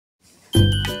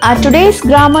Today's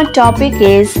grammar topic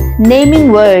is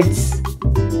naming words.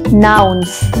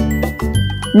 Nouns.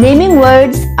 Naming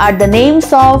words are the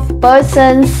names of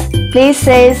persons,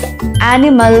 places,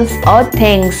 animals or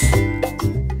things.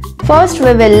 First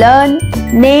we will learn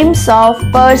names of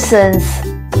persons.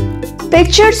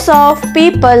 Pictures of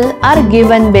people are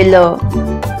given below.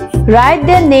 Write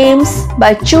their names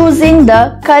by choosing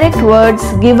the correct words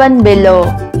given below.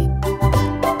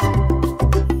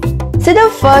 See the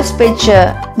first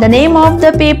picture. The name of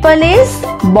the people is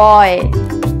boy.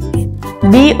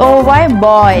 B-O-Y,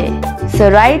 boy. So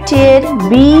write here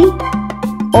B-O-Y,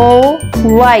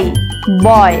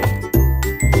 boy.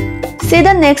 See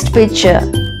the next picture.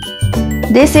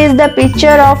 This is the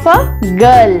picture of a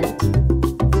girl.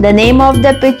 The name of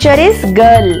the picture is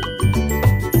girl.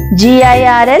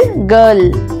 G-I-R-L,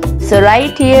 girl. So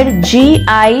write here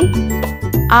G-I-R-L,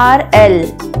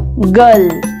 girl.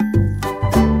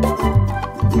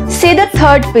 See the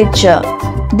third picture.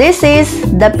 This is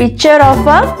the picture of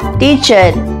a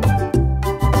teacher.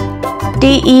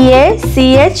 T-E-A-C-H-E-R,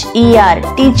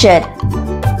 teacher.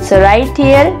 So write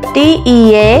here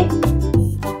T-E-A-C-H-E-R,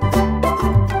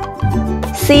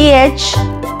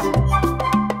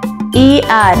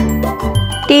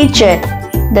 teacher.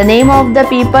 The name of the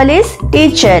people is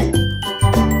teacher.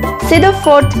 See the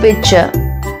fourth picture.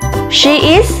 She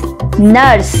is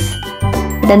nurse.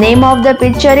 The name of the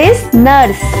picture is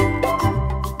nurse.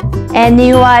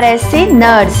 N-U-R-S-E,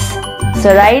 nurse.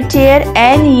 So write here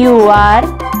N-U-R-S-E,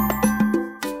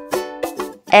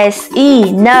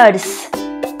 nurse.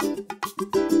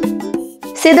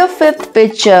 See the fifth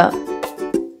picture.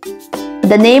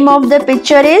 The name of the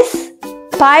picture is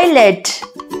pilot.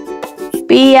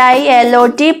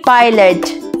 P-I-L-O-T, pilot.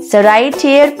 So write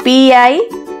here P-I-L-O-T,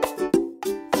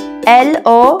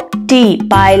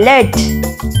 pilot.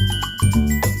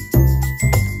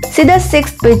 See the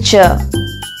sixth picture.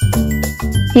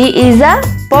 He is a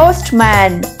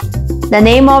postman. The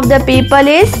name of the people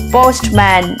is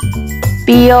postman.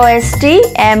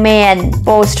 P-O-S-T-M-A-N,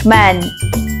 postman.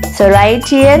 So write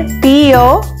here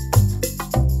P-O-S-T,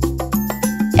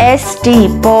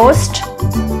 post,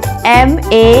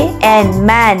 M-A-N,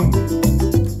 man.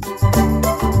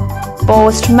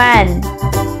 Postman.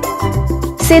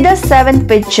 See the seventh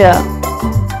picture.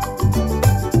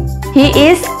 He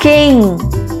is king.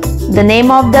 The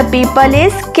name of the people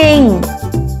is king.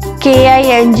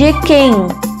 K-I-N-G,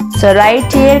 king. So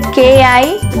write here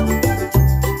K-I-N-G,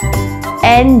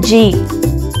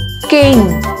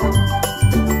 king.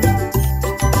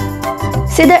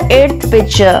 See the eighth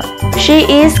picture. She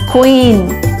is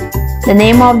queen. The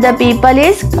name of the people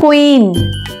is queen.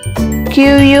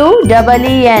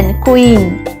 Q-U-E-E-N,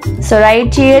 queen. So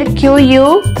write here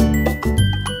Q-U-E-E-N,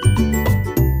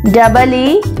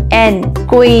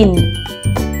 queen.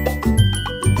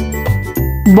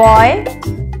 Boy,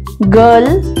 girl,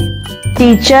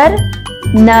 teacher,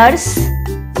 nurse,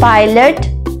 pilot,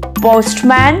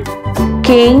 postman,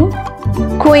 king,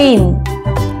 queen.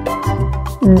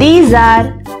 These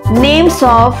are names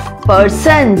of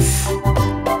persons.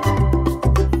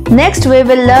 Next we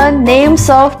will learn names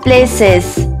of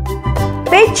places.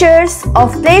 Pictures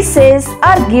of places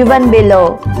are given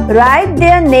below. Write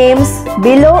their names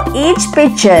below each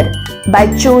picture by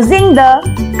choosing the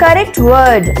correct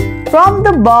word from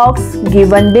the box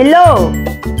given below.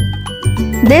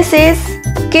 This is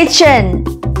kitchen.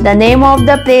 The name of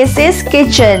the place is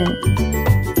kitchen.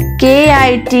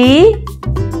 K-I-T-C-H-E-N,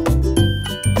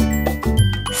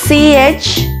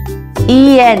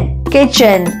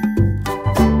 kitchen.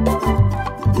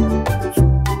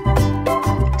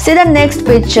 See the next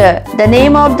picture. The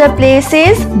name of the place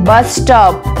is bus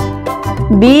stop.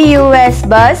 B-U-S,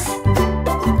 bus.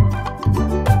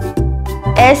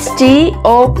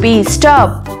 S-T-O-P,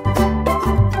 stop.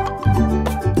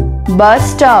 Bus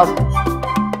stop.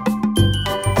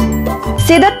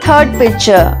 See the third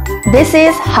picture. This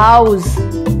is house.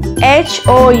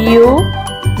 H-O-U-S-E,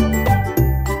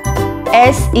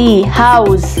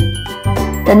 house.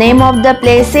 The name of the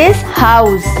place is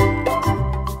house.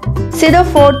 See the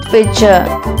fourth picture.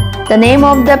 The name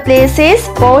of the place is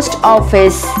post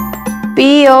office.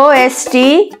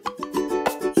 P-O-S-T,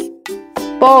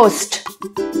 post.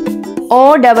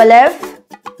 O-F-F-I-C-E,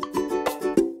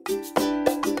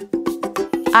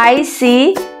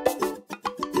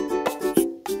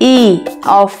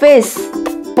 office,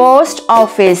 post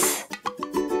office.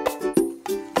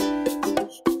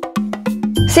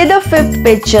 See the fifth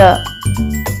picture.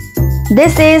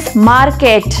 This is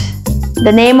market.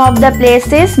 The name of the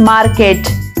place is market.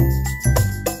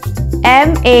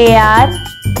 M-A-R-K-E-T.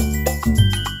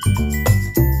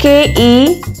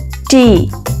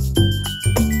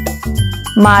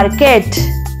 market.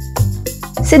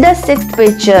 See the sixth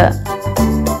picture.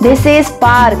 This is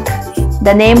park.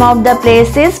 The name of the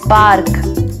place is park.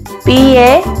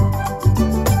 P-A-R-K,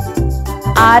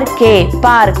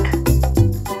 park.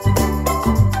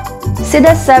 See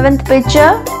the seventh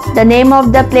picture. The name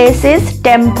of the place is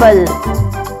temple.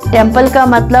 Temple का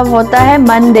मतलब होता है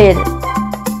मंदिर.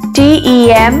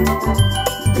 T-E-M-P-L-E,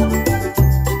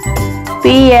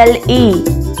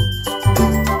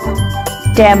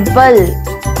 temple.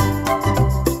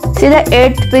 See the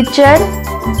eighth picture.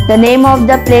 The name of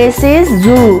the place is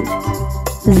zoo.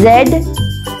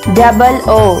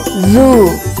 Z-O-O, zoo.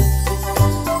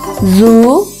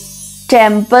 Zoo,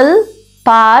 temple,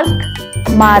 park,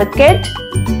 market,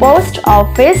 post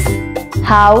office,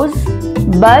 house,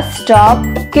 bus stop,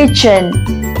 kitchen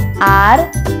are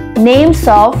names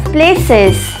of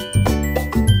places.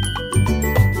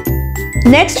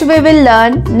 Next we will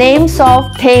learn names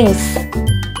of things.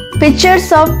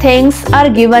 Pictures of things are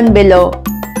given below.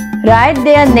 Write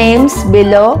their names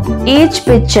below each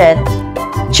picture.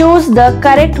 Choose the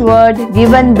correct word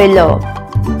given below.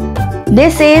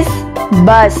 This is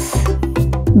bus.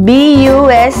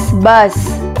 B-U-S, bus.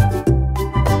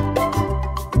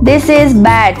 This is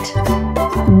bat.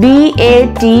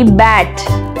 B-A-T, bat.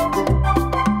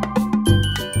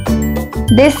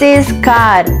 This is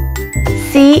car.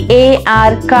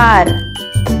 C-A-R, car.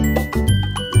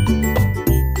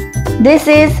 This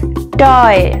is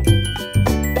toy.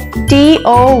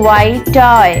 T-O-Y,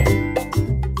 toy.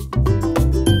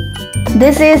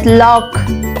 This is lock.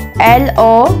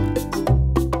 L-O-C-K,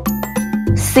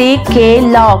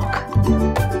 lock.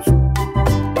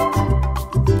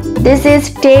 This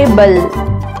is table.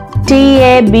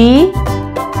 T-A-B-L-E,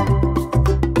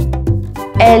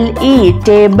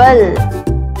 table.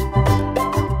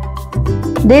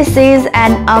 This is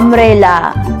an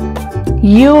umbrella.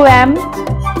 U-M-B-R-E,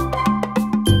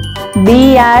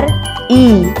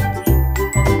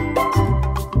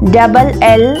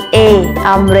 double-L-A,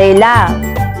 umbrella.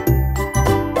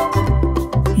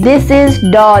 This is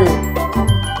doll.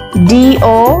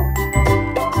 D-O-double-L,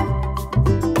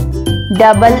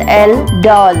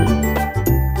 doll.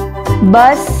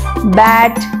 Bus,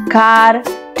 bat, car,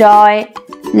 toy,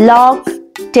 lock,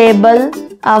 table,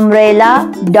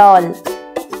 umbrella, doll.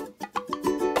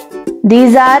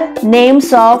 These are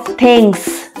names of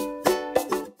things.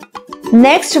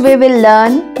 Next we will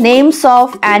learn names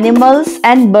of animals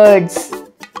and birds.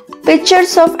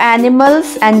 Pictures of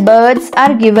animals and birds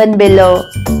are given below.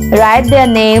 Write their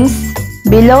names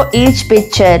below each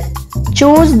picture.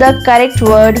 Choose the correct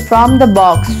word from the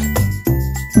box.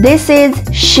 This is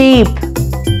sheep.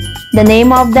 The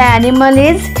name of the animal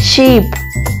is sheep.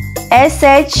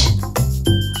 S-H-E-E-P,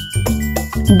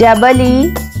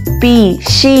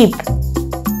 sheep.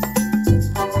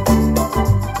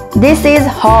 This is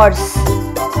horse.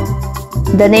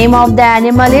 The name of the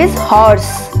animal is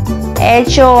horse.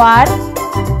 H-O-R-S-E,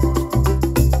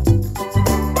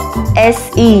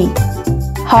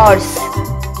 horse.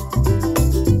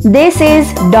 This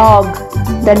is dog.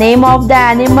 The name of the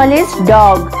animal is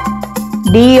dog.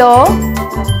 D-O-G,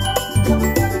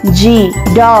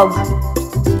 dog.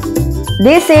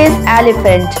 This is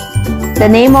elephant. The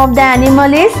name of the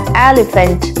animal is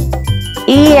elephant.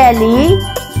 E-L-E-P-H-A-N-T,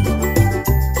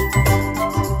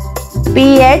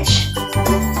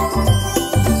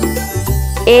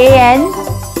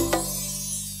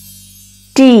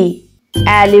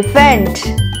 elephant.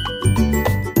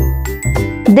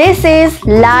 This is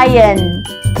lion.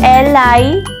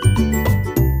 L-I-O-N,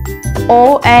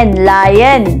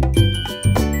 lion.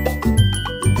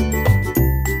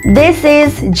 This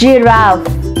is giraffe.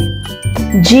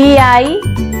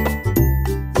 G-I-R-A-F-F-E,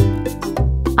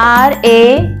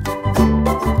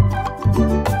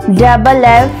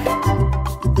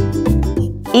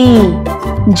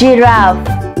 giraffe.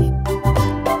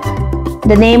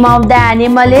 The name of the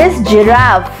animal is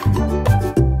giraffe.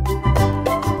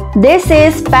 This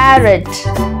is parrot.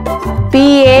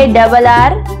 P-A-R-R-O-T,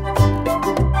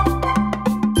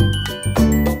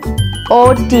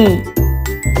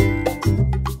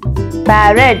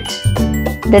 parrot.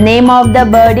 The name of the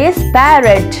bird is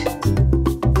parrot.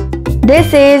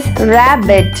 This is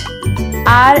rabbit.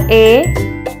 R-A-B-B-I-T,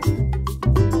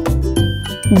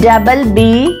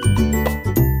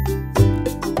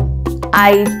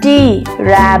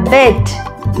 rabbit.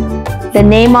 The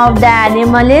name of the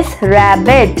animal is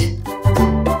rabbit.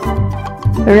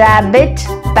 Rabbit,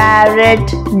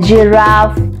 parrot,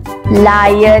 giraffe,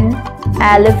 lion,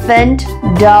 elephant,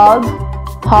 dog,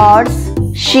 horse,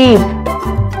 sheep.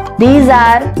 These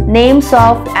are names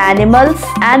of animals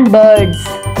and birds.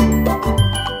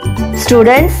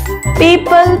 Students,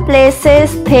 People,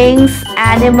 places, things,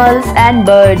 animals and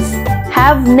birds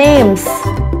have names.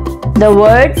 The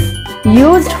words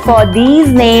used for these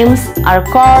names are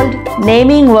called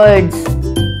naming words.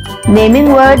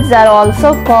 Naming words are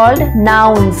also called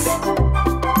nouns.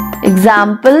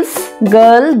 Examples: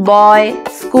 girl, boy,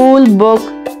 school, book,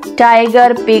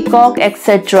 tiger, peacock,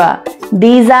 etc.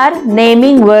 These are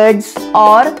naming words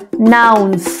or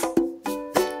nouns.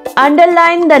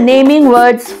 Underline the naming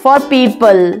words for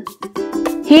people.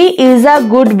 He is a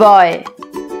good boy.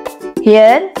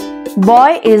 Here,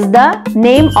 boy is the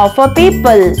name of a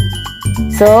people.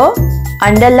 So,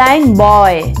 underline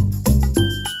boy.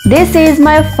 This is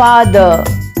my father.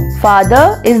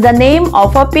 Father is the name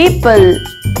of a people.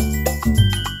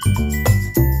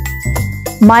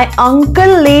 My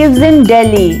uncle lives in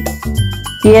Delhi.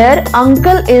 Here,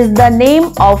 uncle is the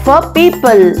name of a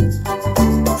people.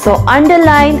 So,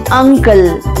 underline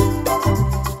uncle.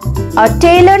 A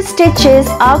tailor stitches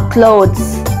our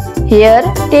clothes. Here,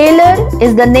 tailor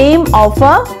is the name of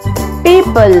a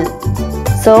people.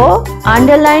 So,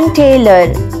 underline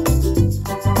tailor.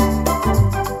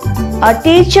 A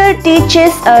teacher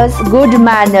teaches us good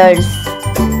manners.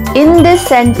 In this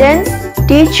sentence,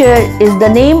 teacher is the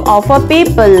name of a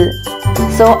people.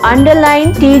 So,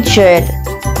 underline teacher.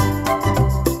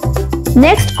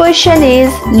 Next question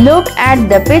is, look at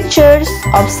the pictures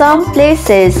of some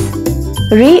places.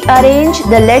 Rearrange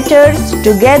the letters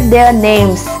to get their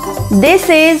names. This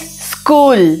is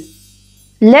school.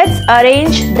 Let's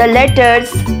arrange the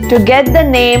letters to get the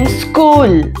name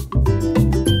school.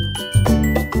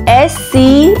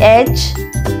 S-C-H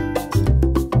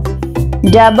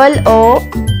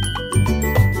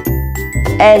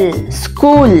O-O-L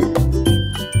school.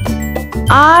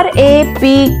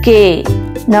 R-A-P-K.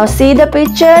 Now see the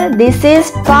picture. This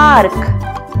is park.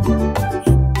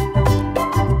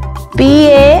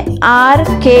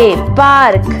 P-A-R-K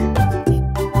park.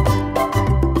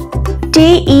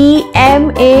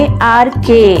 T-E-M-A-R-K.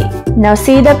 Now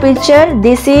see the picture.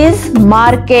 This is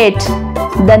market.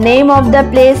 The name of the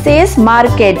place is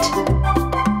market.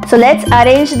 So let's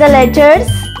arrange the letters.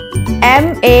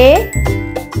 M-A-R-K-E-T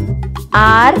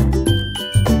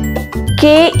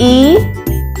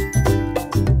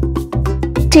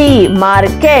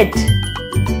market.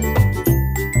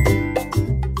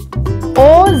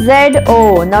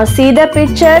 O-Z-O. Now see the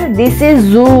picture. This is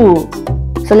zoo.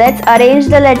 So let's arrange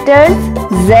the letters.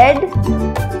 Z-O-O.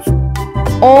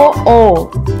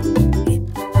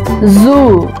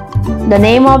 Zoo. The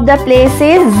name of the place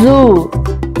is zoo.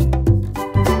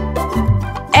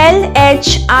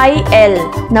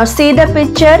 L-H-I-L. Now see the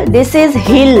picture. This is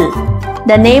hill.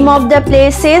 The name of the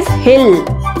place is hill.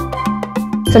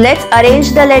 So let's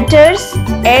arrange the letters.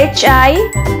 H-I-L-L.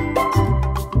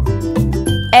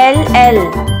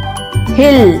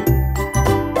 Hill.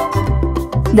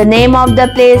 The name of the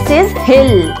place is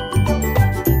hill.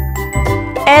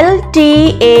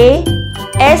 L-T-A-S-H-O-I-P.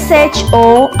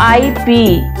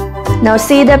 Now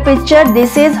see the picture.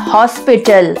 This is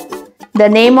hospital. The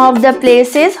name of the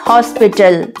place is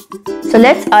hospital. So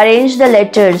let's arrange the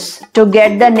letters to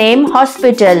get the name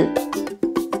hospital.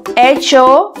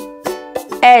 H-O-S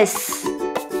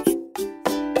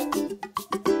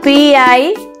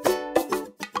P-I-T-A-L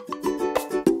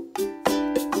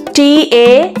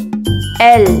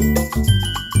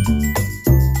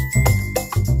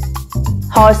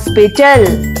Hospital.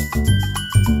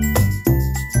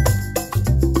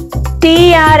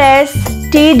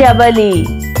 T-R-S-T-E-E.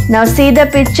 Now see the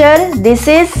picture. This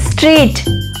is street.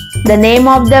 The name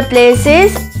of the place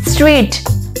is street.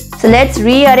 So let's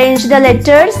rearrange the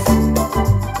letters.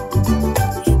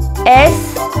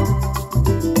 S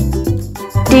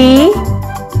T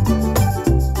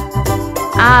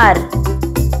R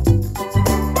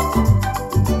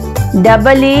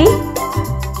E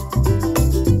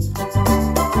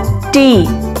T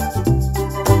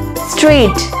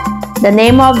street. The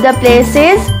name of the place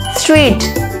is street.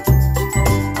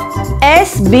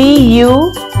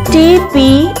 S-B-U-T-P-S-O.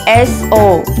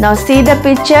 Now see the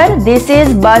picture. This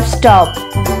is bus stop.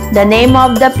 The name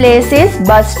of the place is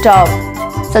bus stop.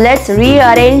 So let's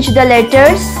rearrange the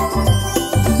letters.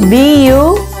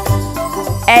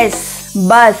 B-U-S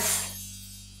bus.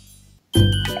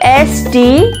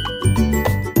 S-T-O-P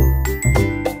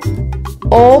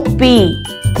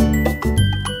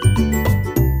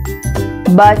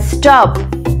bus stop.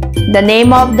 The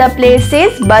name of the place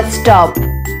is bus stop.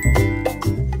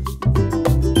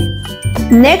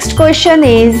 Next question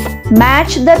is,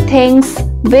 match the things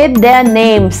with their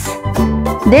names.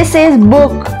 This is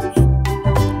book.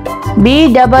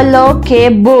 B-O-O-K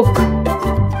book.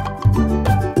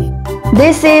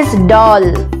 This is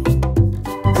doll.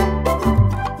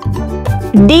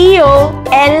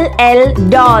 D-O-L-L,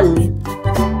 doll.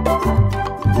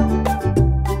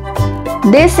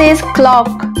 This is clock.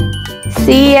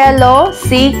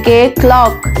 C-L-O-C-K,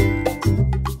 clock.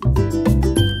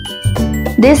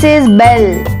 This is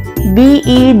bell.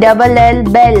 B-E-L-L,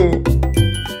 bell.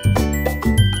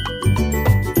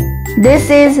 This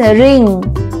is ring.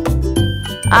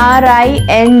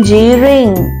 R-I-N-G,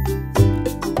 ring.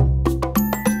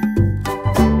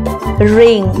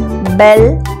 Ring,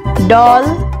 bell, doll,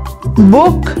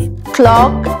 book,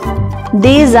 clock.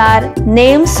 These are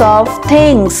names of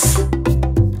things.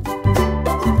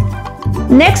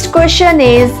 Next question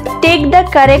is, take the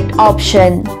correct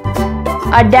option.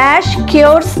 A dash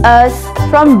cures us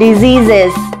from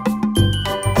diseases.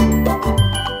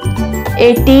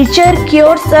 A teacher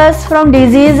cures us from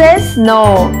diseases?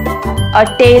 No. A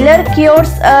tailor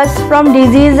cures us from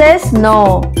diseases?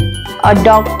 No. A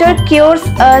doctor cures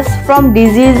us from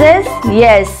diseases?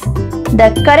 Yes.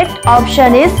 The correct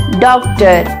option is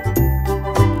doctor.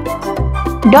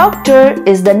 Doctor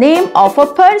is the name of a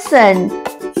person.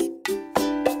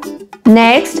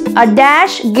 Next, a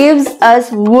dash gives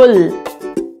us wool.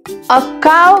 A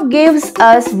cow gives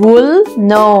us wool?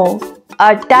 No.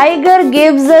 A tiger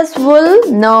gives us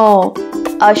wool? No.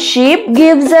 A sheep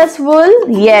gives us wool?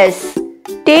 Yes.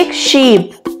 Take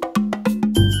sheep.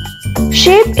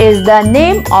 Sheep is the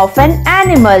name of an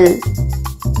animal.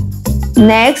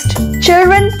 Next,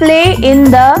 children play in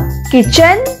the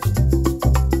kitchen?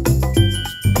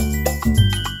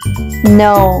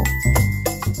 No.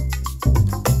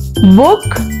 Book?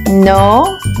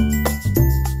 No.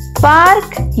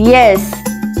 Park? Yes.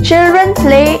 Children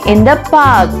play in the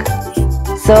park.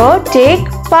 So take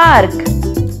park.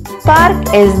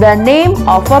 Park is the name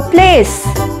of a place.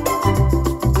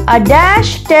 A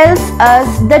dash tells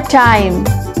us the time.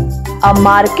 A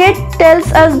market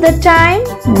tells us the time?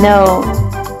 No.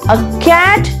 A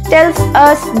cat tells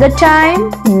us the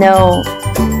time? No.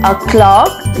 A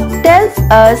clock tells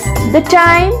us the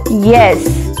time? Yes.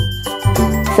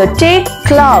 So take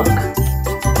clock.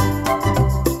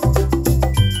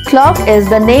 Clock is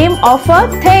the name of a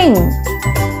thing.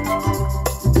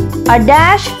 A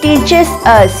dash teaches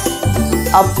us.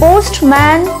 A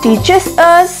postman teaches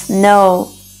us? No.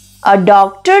 A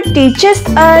doctor teaches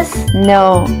us?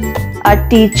 No. A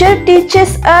teacher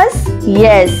teaches us?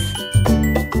 Yes.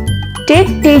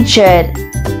 Take teacher.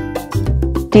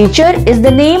 Teacher is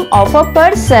the name of a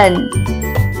person.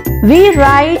 We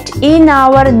write in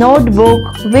our notebook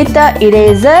with a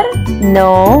eraser?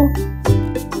 No.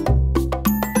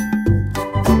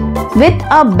 With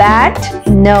a bat?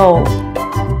 No.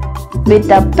 With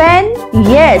a pen?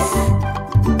 Yes.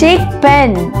 Take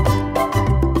pen.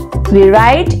 We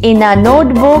write in a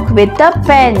notebook with a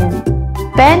pen.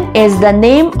 Pen is the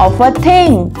name of a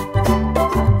thing.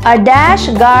 A dash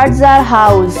guards our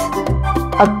house.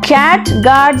 A cat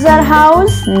guards our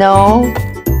house? No.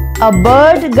 A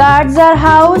bird guards our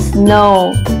house?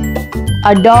 No.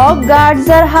 A dog guards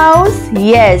our house?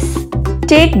 Yes.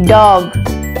 Take dog.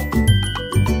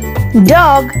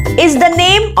 Dog is the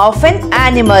name of an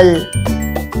animal.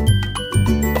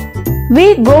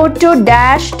 We go to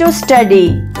dash to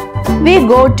study. We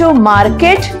go to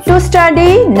market to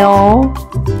study? No.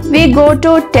 We go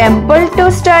to temple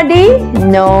to study?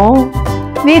 No.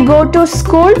 We go to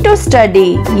school to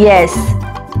study? Yes.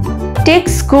 Take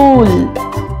school.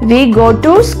 We go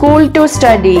to school to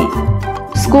study.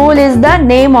 School is the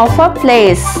name of a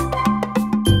place.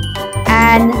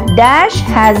 An dash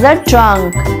has a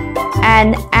trunk.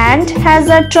 An ant has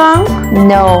a trunk?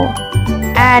 No.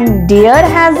 An deer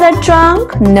has a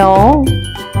trunk? No.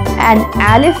 An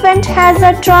elephant has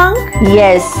a trunk?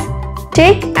 Yes.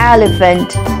 Take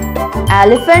elephant.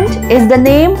 Elephant is the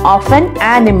name of an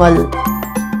animal.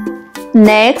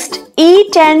 Next,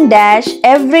 eat and dash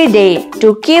every day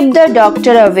to keep the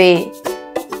doctor away.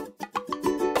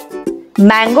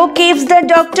 Mango keeps the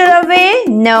doctor away?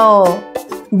 No.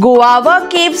 Guava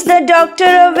keeps the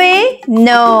doctor away?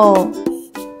 No.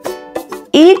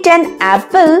 Eat an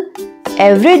apple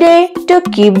every day to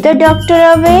keep the doctor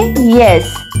away?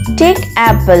 Yes. Take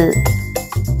apple.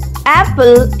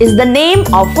 Apple is the name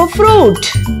of a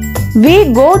fruit.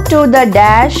 We go to the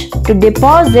dash to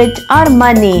deposit our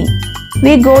money.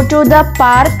 We go to the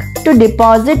park to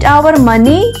deposit our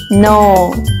money?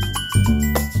 No.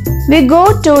 We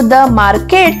go to the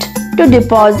market to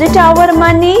deposit our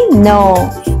money? No.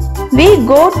 We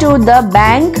go to the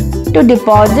bank to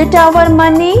deposit our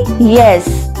money? Yes.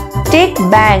 Take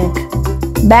bank.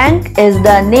 Bank is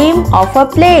the name of a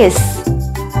place.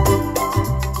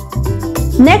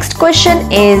 Next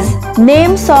question is,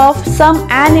 names of some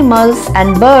animals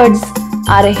and birds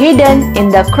are hidden in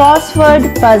the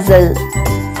crossword puzzle.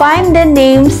 Find the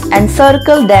names and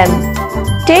circle them.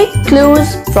 Take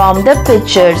clues from the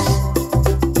pictures.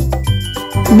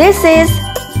 This is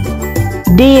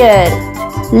deer.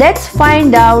 Let's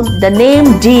find out the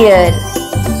name deer.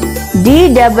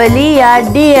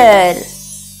 D-E-E-R, deer.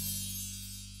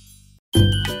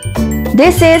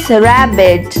 This is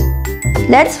rabbit.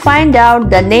 Let's find out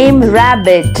the name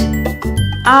rabbit.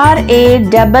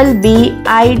 R-A-B-B-I-T,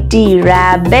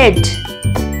 rabbit.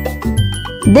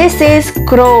 This is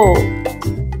crow.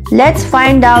 Let's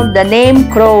find out the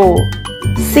name crow.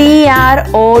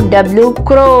 C-R-O-W,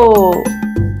 crow.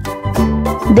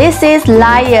 This is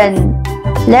lion.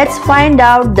 Let's find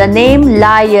out the name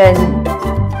lion.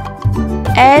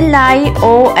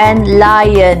 L-I-O-N,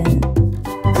 lion.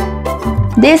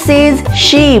 This is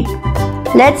sheep.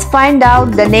 Let's find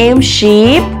out the name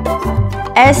sheep.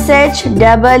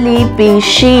 S-H-E-E-P,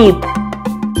 sheep.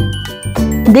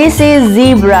 This is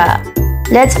zebra.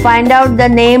 Let's find out the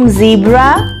name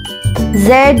zebra.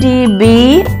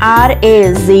 Z-E-B-R-A,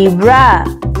 zebra.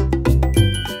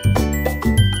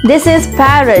 This is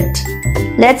parrot.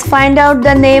 Let's find out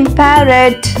the name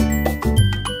parrot.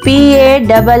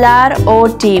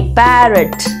 P-A-R-R-O-T,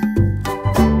 parrot.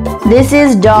 This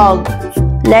is dog.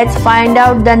 Let's find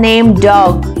out the name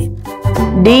dog.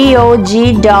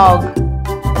 D-O-G, dog.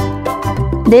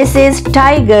 This is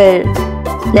tiger.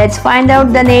 Let's find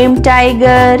out the name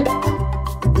tiger.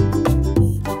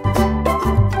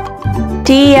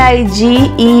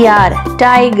 T-I-G-E-R,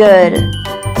 tiger.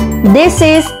 This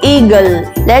is eagle.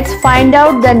 Let's find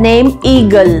out the name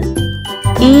eagle.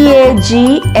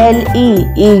 E-A-G-L-E,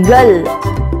 eagle.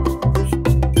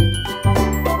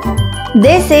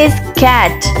 This is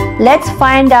cat. Let's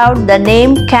find out the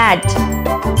name cat.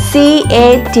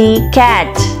 C-A-T,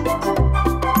 cat.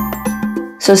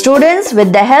 So students,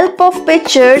 with the help of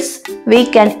pictures, we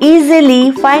can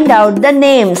easily find out the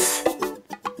names.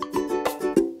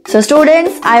 So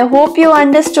students, I hope you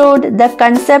understood the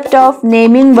concept of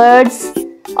naming words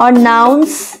or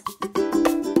nouns.